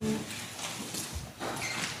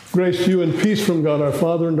Grace to you and peace from God our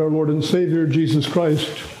Father and our Lord and Savior, Jesus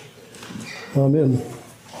Christ. Amen.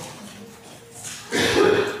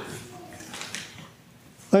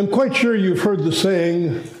 I'm quite sure you've heard the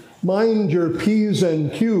saying, mind your P's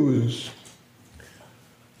and Q's.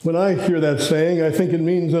 When I hear that saying, I think it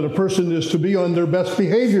means that a person is to be on their best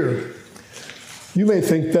behavior. You may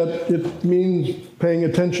think that it means paying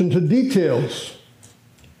attention to details.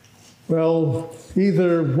 Well,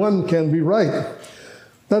 either one can be right.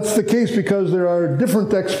 That's the case because there are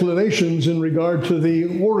different explanations in regard to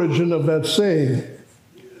the origin of that saying.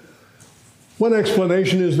 One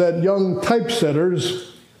explanation is that young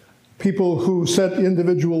typesetters, people who set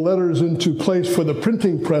individual letters into place for the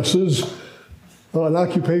printing presses, an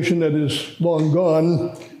occupation that is long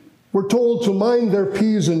gone, were told to mind their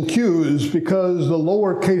P's and Q's because the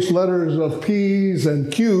lowercase letters of P's and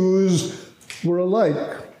Q's were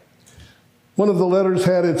alike. One of the letters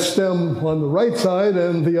had its stem on the right side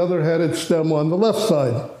and the other had its stem on the left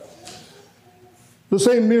side. The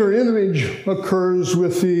same mirror image occurs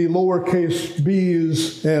with the lowercase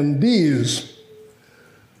b's and d's.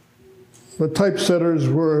 The typesetters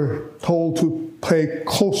were told to pay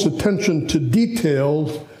close attention to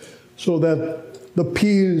details so that the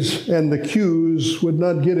P's and the Q's would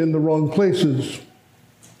not get in the wrong places.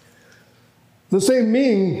 The same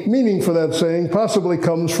meaning for that saying possibly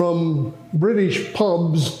comes from British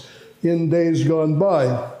pubs in days gone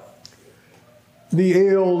by. The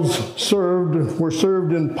ales were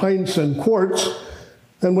served in pints and quarts,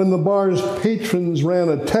 and when the bar's patrons ran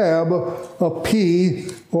a tab, a P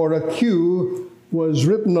or a Q was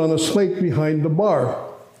written on a slate behind the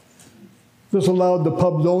bar. This allowed the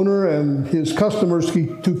pub's owner and his customers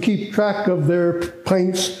to keep track of their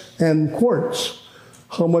pints and quarts,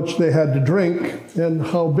 how much they had to drink, and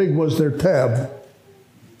how big was their tab.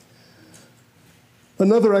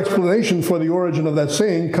 Another explanation for the origin of that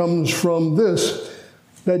saying comes from this,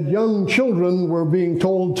 that young children were being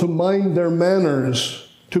told to mind their manners,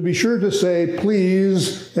 to be sure to say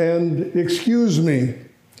please and excuse me.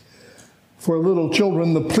 For little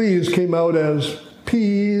children, the please came out as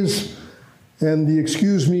peas, and the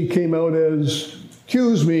excuse me came out as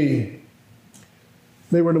excuse me.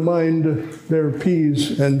 They were to mind their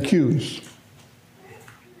P's and Q's.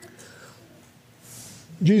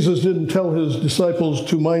 Jesus didn't tell his disciples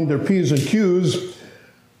to mind their P's and Q's,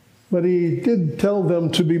 but he did tell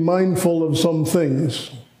them to be mindful of some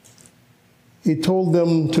things. He told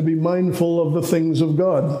them to be mindful of the things of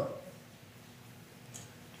God.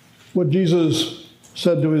 What Jesus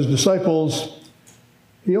said to his disciples,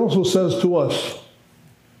 he also says to us,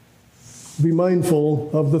 be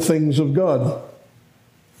mindful of the things of God.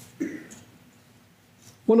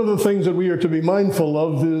 One of the things that we are to be mindful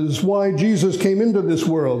of is why Jesus came into this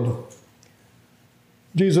world.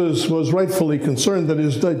 Jesus was rightfully concerned that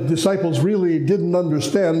his disciples really didn't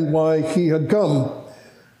understand why he had come.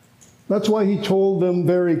 That's why he told them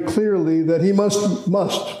very clearly that he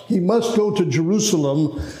must go to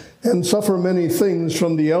Jerusalem and suffer many things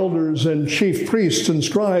from the elders and chief priests and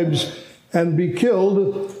scribes and be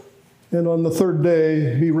killed, and on the third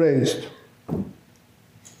day be raised.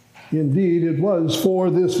 Indeed, it was for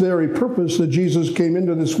this very purpose that Jesus came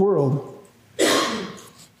into this world.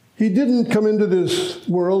 He didn't come into this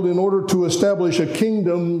world in order to establish a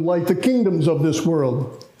kingdom like the kingdoms of this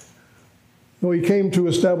world. No, he came to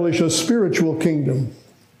establish a spiritual kingdom,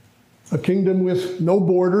 a kingdom with no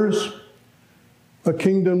borders, a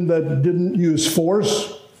kingdom that didn't use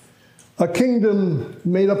force, a kingdom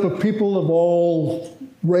made up of people of all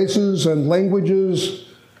races and languages,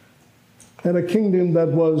 and a kingdom that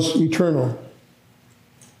was eternal.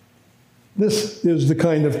 This is the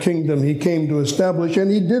kind of kingdom he came to establish, and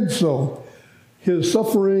he did so, his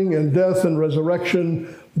suffering and death and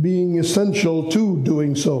resurrection being essential to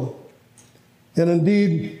doing so. And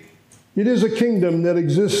indeed, it is a kingdom that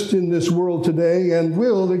exists in this world today and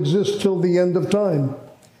will exist till the end of time.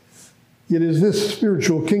 It is this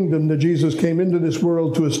spiritual kingdom that Jesus came into this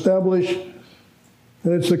world to establish,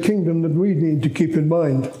 and it's a kingdom that we need to keep in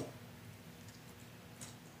mind.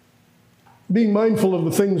 Being mindful of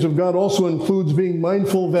the things of God also includes being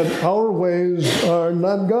mindful that our ways are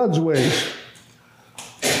not God's ways.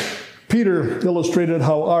 Peter illustrated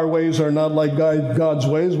how our ways are not like God's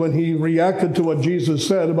ways when he reacted to what Jesus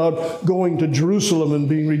said about going to Jerusalem and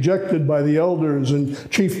being rejected by the elders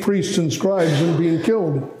and chief priests and scribes and being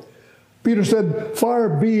killed. Peter said, "Far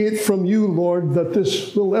be it from you, Lord, that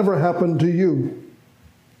this will ever happen to you."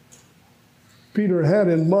 Peter had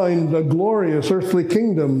in mind a glorious earthly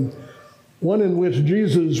kingdom, one in which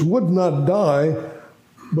Jesus would not die,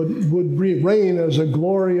 but would reign as a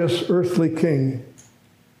glorious earthly king.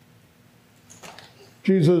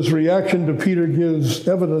 Jesus' reaction to Peter gives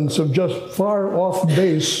evidence of just far off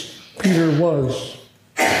base Peter was.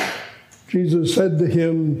 Jesus said to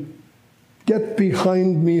him, "Get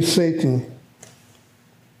behind me, Satan."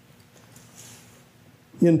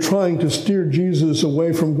 In trying to steer Jesus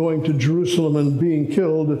away from going to Jerusalem and being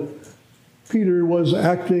killed, Peter was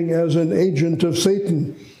acting as an agent of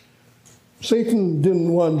Satan. Satan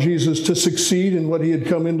didn't want Jesus to succeed in what he had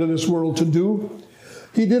come into this world to do.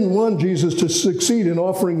 He didn't want Jesus to succeed in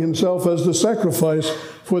offering himself as the sacrifice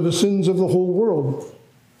for the sins of the whole world.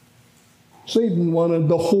 Satan wanted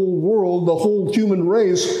the whole world, the whole human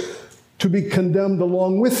race, to be condemned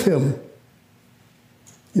along with him.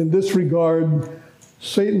 In this regard,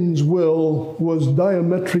 Satan's will was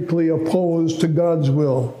diametrically opposed to God's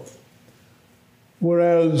will.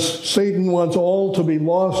 Whereas Satan wants all to be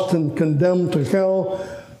lost and condemned to hell,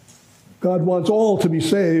 God wants all to be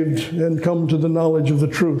saved and come to the knowledge of the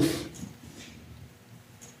truth.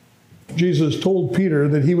 Jesus told Peter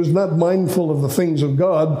that he was not mindful of the things of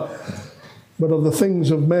God, but of the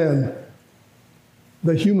things of man.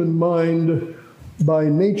 The human mind, by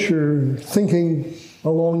nature, thinking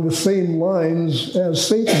along the same lines as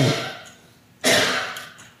Satan.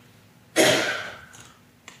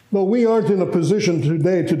 Though we aren't in a position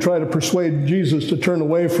today to try to persuade Jesus to turn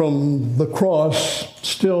away from the cross,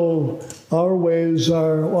 still our ways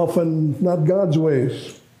are often not God's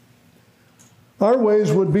ways. Our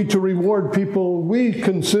ways would be to reward people we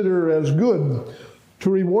consider as good, to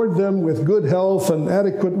reward them with good health and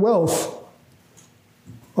adequate wealth.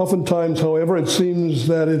 Oftentimes, however, it seems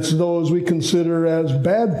that it's those we consider as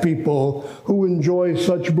bad people who enjoy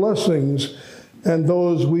such blessings, and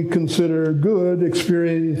those we consider good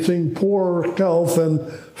experiencing poor health and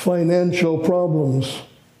financial problems.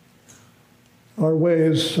 Our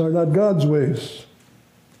ways are not God's ways.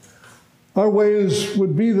 Our ways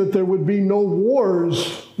would be that there would be no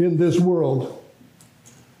wars in this world.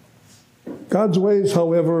 God's ways,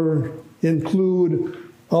 however, include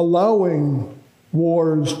allowing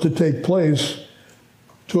wars to take place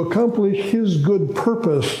to accomplish his good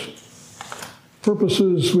purposes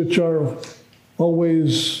which are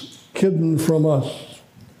always hidden from us.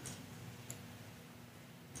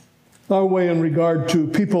 Our way in regard to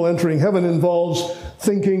people entering heaven involves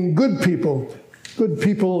thinking good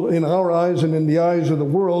people in our eyes and in the eyes of the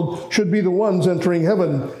world should be the ones entering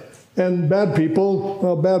heaven. And bad people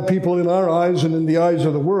in our eyes and in the eyes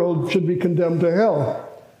of the world should be condemned to hell.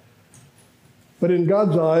 But in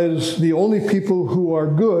God's eyes, the only people who are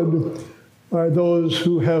good are those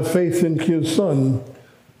who have faith in his Son,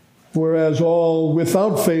 whereas all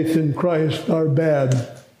without faith in Christ are bad,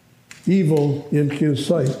 evil in his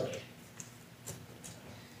sight.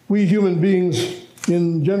 We human beings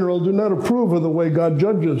in general do not approve of the way God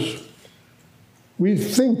judges. We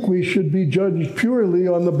think we should be judged purely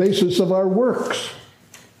on the basis of our works.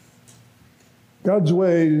 God's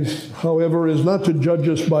ways, however, is not to judge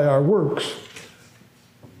us by our works,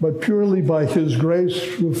 but purely by his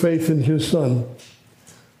grace through faith in his Son.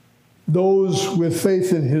 Those with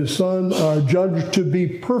faith in his Son are judged to be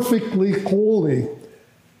perfectly holy,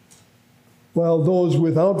 while those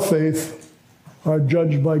without faith are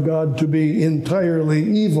judged by God to be entirely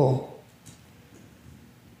evil.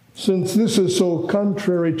 Since this is so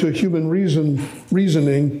contrary to human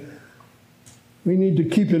reasoning, we need to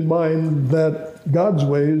keep in mind that God's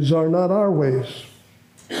ways are not our ways.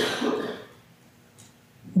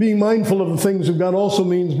 Being mindful of the things of God also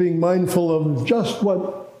means being mindful of just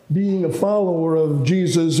what being a follower of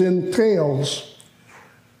Jesus entails.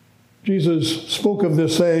 Jesus spoke of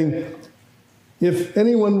this, saying, "If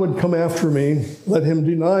anyone would come after me, let him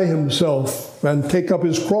deny himself and take up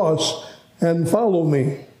his cross and follow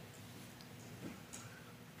me."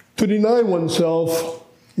 To deny oneself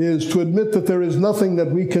is to admit that there is nothing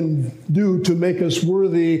that we can do to make us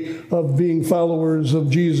worthy of being followers of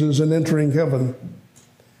Jesus and entering heaven.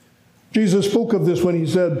 Jesus spoke of this when he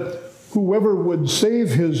said, "Whoever would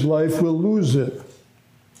save his life will lose it."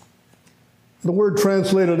 The word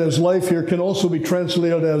translated as life here can also be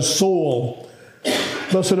translated as soul.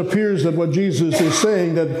 Thus it appears that what Jesus is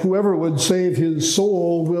saying, that whoever would save his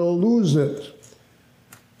soul will lose it.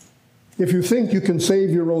 If you think you can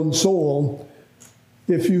save your own soul,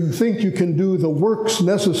 if you think you can do the works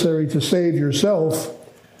necessary to save yourself,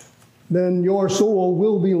 then your soul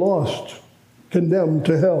will be lost, condemned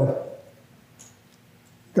to hell.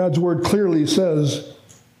 God's word clearly says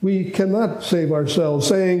we cannot save ourselves,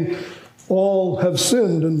 saying all have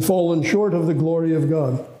sinned and fallen short of the glory of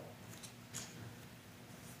God.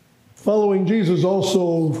 Following Jesus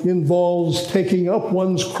also involves taking up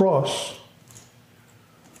one's cross.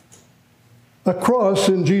 A cross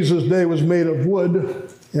in Jesus' day was made of wood,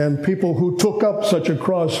 and people who took up such a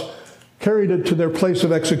cross carried it to their place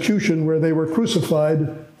of execution where they were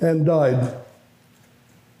crucified and died.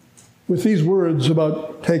 With these words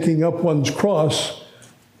about taking up one's cross,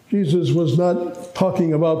 Jesus was not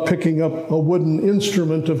talking about picking up a wooden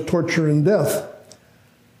instrument of torture and death.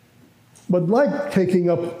 But like taking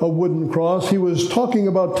up a wooden cross, he was talking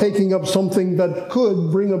about taking up something that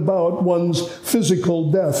could bring about one's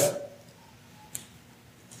physical death.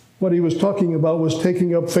 What he was talking about was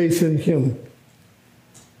taking up faith in him,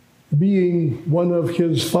 being one of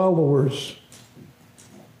his followers.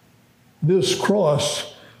 This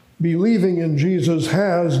cross, believing in Jesus,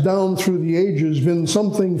 has, down through the ages, been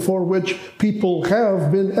something for which people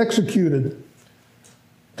have been executed.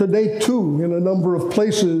 Today, too, in a number of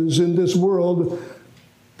places in this world,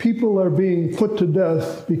 people are being put to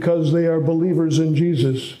death because they are believers in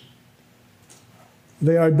Jesus.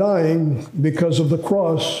 They are dying because of the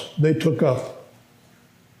cross they took up.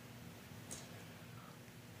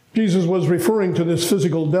 Jesus was referring to this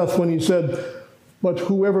physical death when he said, "But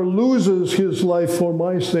whoever loses his life for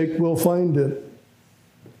my sake will find it."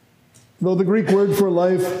 Though the Greek word for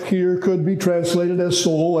life here could be translated as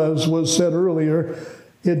soul, as was said earlier,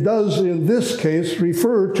 it does in this case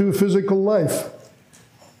refer to physical life.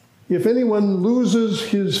 If anyone loses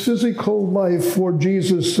his physical life for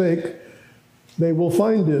Jesus' sake, they will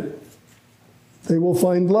find it. They will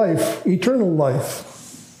find life, eternal life.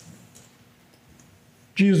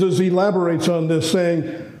 Jesus elaborates on this, saying,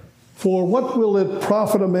 "For what will it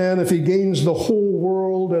profit a man if he gains the whole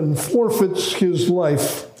world and forfeits his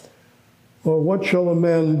life? Or what shall a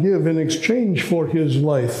man give in exchange for his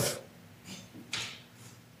life?"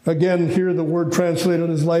 Again, here the word translated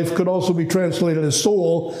as life could also be translated as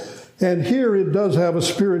soul, and here it does have a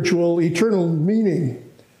spiritual, eternal meaning.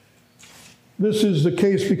 This is the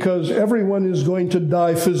case because everyone is going to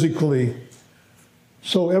die physically.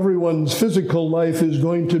 So everyone's physical life is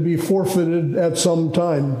going to be forfeited at some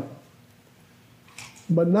time.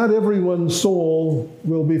 But not everyone's soul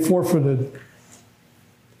will be forfeited.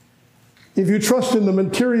 If you trust in the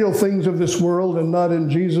material things of this world and not in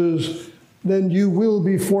Jesus, then you will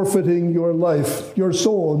be forfeiting your life, your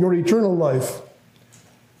soul, your eternal life.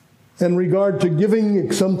 In regard to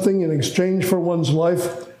giving something in exchange for one's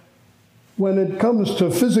life, when it comes to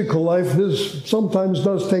physical life, this sometimes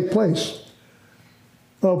does take place.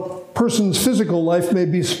 A person's physical life may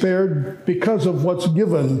be spared because of what's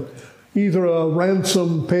given, either a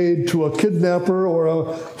ransom paid to a kidnapper or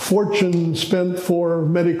a fortune spent for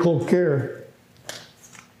medical care.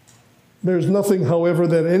 There's nothing, however,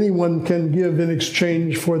 that anyone can give in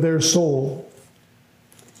exchange for their soul.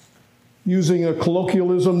 Using a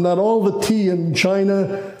colloquialism, not all the tea in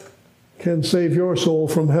China can save your soul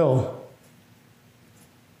from hell.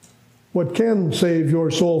 What can save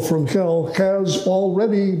your soul from hell has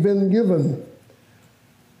already been given.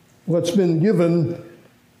 What's been given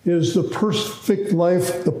is the perfect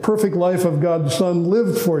life of God's Son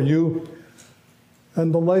lived for you,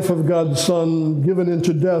 and the life of God's Son given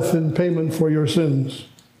into death in payment for your sins.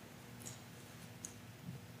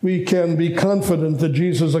 We can be confident that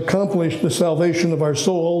Jesus accomplished the salvation of our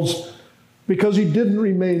souls because he didn't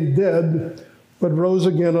remain dead, but rose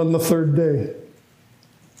again on the third day.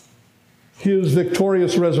 His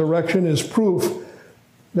victorious resurrection is proof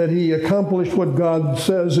that he accomplished what God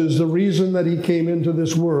says is the reason that he came into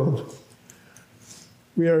this world.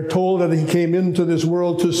 We are told that he came into this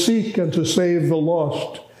world to seek and to save the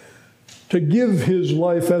lost, to give his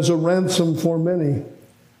life as a ransom for many,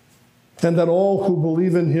 and that all who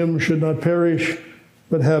believe in him should not perish,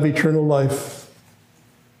 but have eternal life.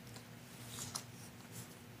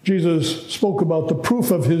 Jesus spoke about the proof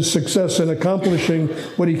of his success in accomplishing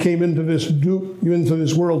what he came into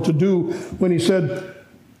this world to do when he said,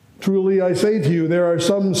 "Truly I say to you, there are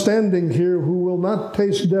some standing here who will not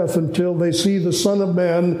taste death until they see the Son of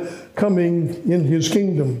Man coming in his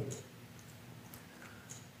kingdom."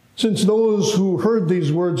 Since those who heard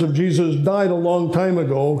these words of Jesus died a long time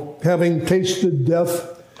ago, having tasted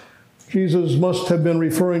death, Jesus must have been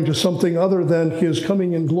referring to something other than his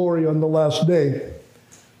coming in glory on the last day.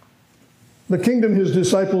 The kingdom his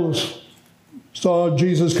disciples saw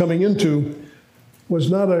Jesus coming into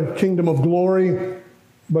was not a kingdom of glory,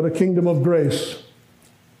 but a kingdom of grace.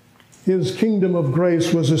 His kingdom of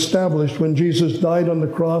grace was established when Jesus died on the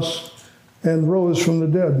cross and rose from the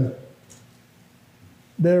dead.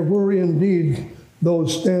 There were indeed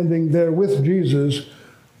those standing there with Jesus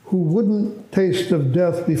who wouldn't taste of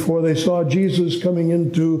death before they saw Jesus coming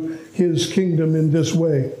into his kingdom in this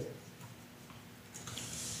way.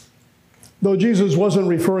 Though Jesus wasn't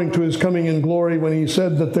referring to his coming in glory when he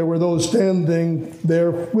said that there were those standing there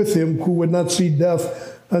with him who would not see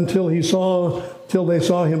death until they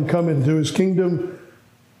saw him come into his kingdom,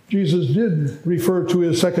 Jesus did refer to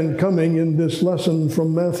his second coming in this lesson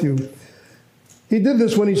from Matthew. He did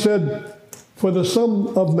this when he said, "For the Son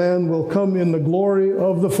of Man will come in the glory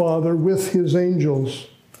of the Father with his angels."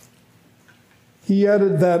 He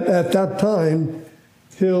added that at that time,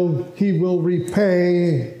 he will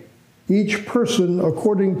repay each person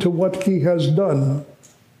according to what he has done.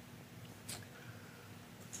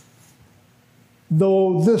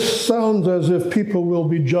 Though this sounds as if people will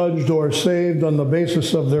be judged or saved on the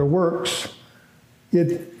basis of their works,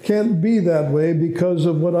 it can't be that way because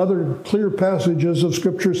of what other clear passages of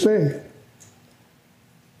Scripture say.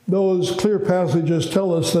 Those clear passages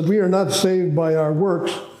tell us that we are not saved by our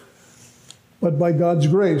works, but by God's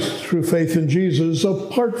grace through faith in Jesus,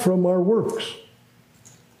 apart from our works.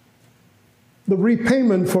 The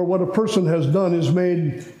repayment for what a person has done is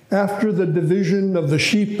made after the division of the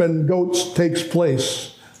sheep and goats takes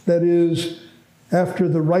place. That is, after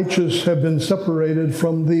the righteous have been separated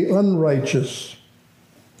from the unrighteous.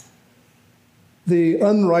 The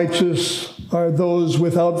unrighteous are those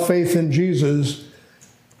without faith in Jesus,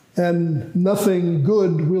 and nothing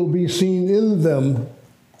good will be seen in them,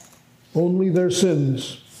 only their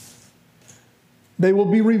sins. They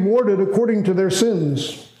will be rewarded according to their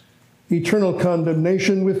sins. Eternal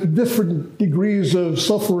condemnation with different degrees of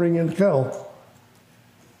suffering in hell.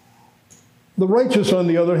 The righteous, on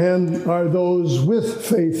the other hand, are those with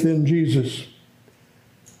faith in Jesus.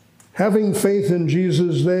 Having faith in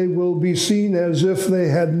Jesus, they will be seen as if they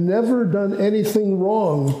had never done anything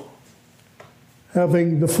wrong,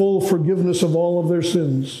 having the full forgiveness of all of their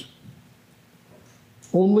sins.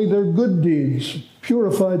 Only their good deeds,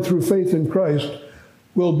 purified through faith in Christ,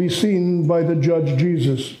 will be seen by the judge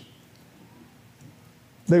Jesus.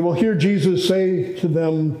 They will hear Jesus say to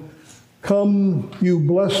them, "Come, you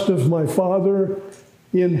blessed of my Father,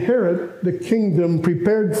 inherit the kingdom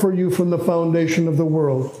prepared for you from the foundation of the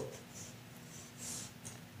world."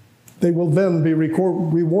 They will then be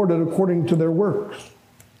rewarded according to their works.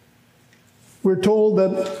 We're told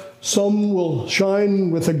that some will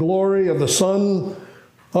shine with the glory of the sun,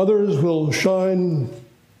 others will shine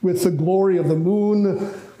with the glory of the moon,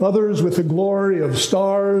 others with the glory of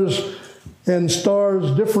stars, and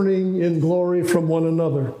stars differing in glory from one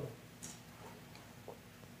another.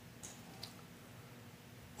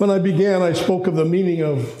 When I began, I spoke of the meaning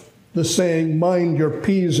of the saying, "Mind your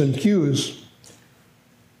P's and Q's."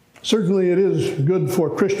 Certainly it is good for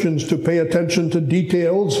Christians to pay attention to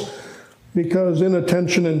details, because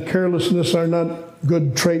inattention and carelessness are not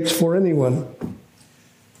good traits for anyone.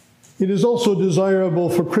 It is also desirable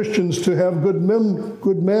for Christians to have good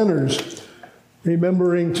manners,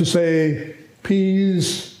 remembering to say,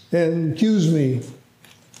 "P's and Q's me."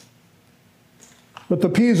 But the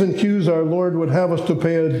P's and Q's our Lord would have us to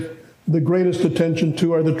pay the greatest attention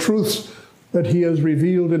to are the truths that he has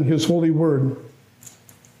revealed in his holy word.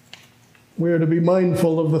 We are to be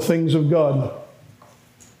mindful of the things of God,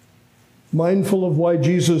 mindful of why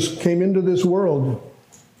Jesus came into this world,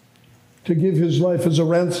 to give his life as a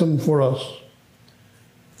ransom for us,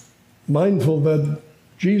 mindful that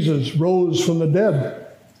Jesus rose from the dead,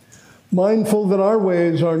 mindful that our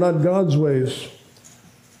ways are not God's ways,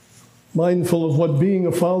 mindful of what being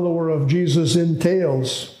a follower of Jesus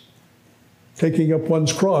entails, taking up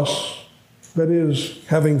one's cross, that is,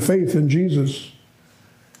 having faith in Jesus,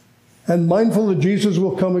 and mindful that Jesus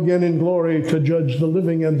will come again in glory to judge the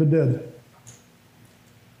living and the dead.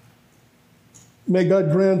 May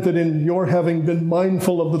God grant that in your having been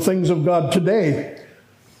mindful of the things of God today,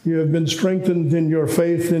 you have been strengthened in your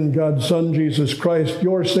faith in God's Son, Jesus Christ,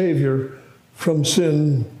 your Savior from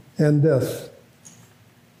sin and death.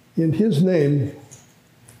 In his name,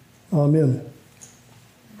 amen.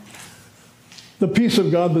 The peace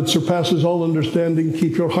of God that surpasses all understanding,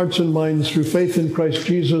 keep your hearts and minds through faith in Christ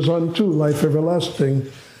Jesus unto life everlasting.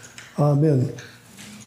 Amen.